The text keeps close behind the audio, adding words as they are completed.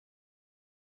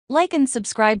Like and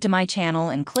subscribe to my channel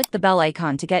and click the bell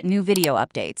icon to get new video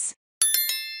updates.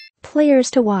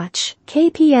 Players to watch: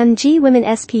 KPMG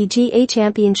Womens PGA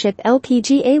Championship,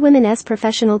 Lpga Women's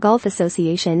Professional Golf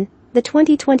Association. The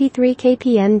 2023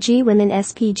 KPMG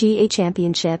Womens PGA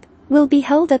Championship will be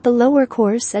held at the lower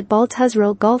course at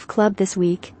Baltusrol Golf Club this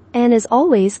week, and as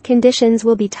always, conditions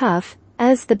will be tough,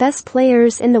 as the best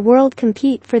players in the world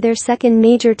compete for their second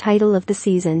major title of the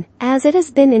season. As it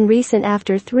has been in recent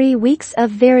after 3 weeks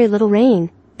of very little rain,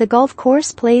 the golf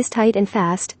course plays tight and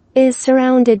fast, is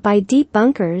surrounded by deep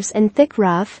bunkers and thick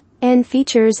rough, and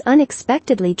features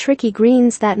unexpectedly tricky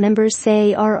greens that members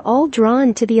say are all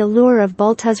drawn to the allure of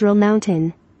Baltusrol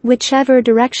Mountain, whichever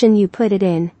direction you put it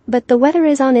in. But the weather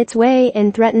is on its way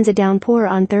and threatens a downpour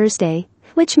on Thursday,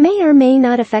 which may or may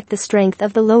not affect the strength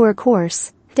of the lower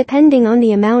course, depending on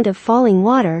the amount of falling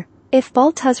water. If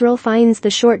Baltusrol finds the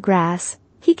short grass,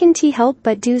 he can't help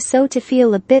but do so to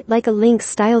feel a bit like a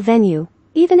links-style venue,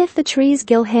 even if the trees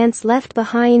Gil Hanse left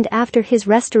behind after his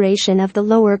restoration of the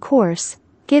lower course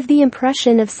give the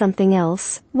impression of something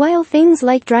else. While things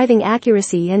like driving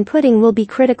accuracy and putting will be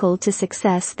critical to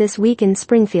success this week in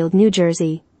Springfield, New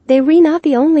Jersey, they are not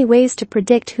the only ways to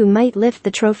predict who might lift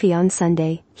the trophy on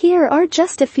Sunday. Here are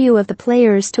just a few of the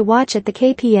players to watch at the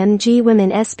KPMG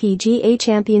Womens PGA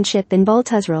Championship in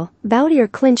Baltusrol. Boutier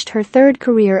clinched her third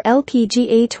career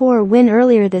LPGA Tour win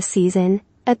earlier this season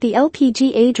at the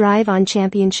Lpga Drive-On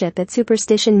Championship at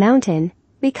Superstition Mountain,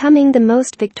 becoming the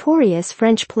most victorious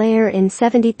French player in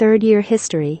 73rd-year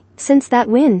history. Since that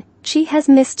win, she has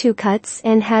missed 2 cuts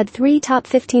and had 3 top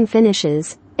 15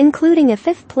 finishes, including a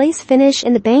 5th-place finish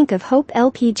in the Bank of Hope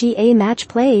Lpga Match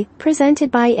Play,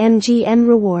 presented by MGM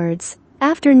Rewards,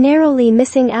 after narrowly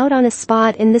missing out on a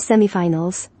spot in the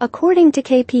semifinals. According to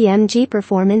KPMG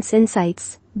Performance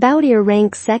Insights, Boutier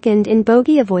ranks second in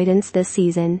bogey avoidance this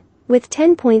season, with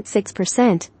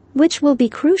 10.6%, which will be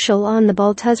crucial on the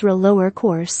Baltusrol Lower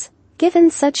Course,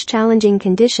 given such challenging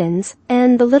conditions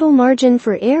and the little margin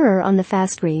for error on the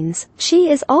fast greens. She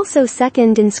is also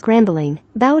second in scrambling.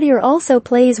 Boutier also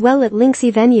plays well at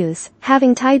Linksy venues,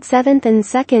 having tied 7th and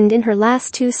 2nd in her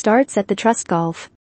last 2 starts at the Trust Golf.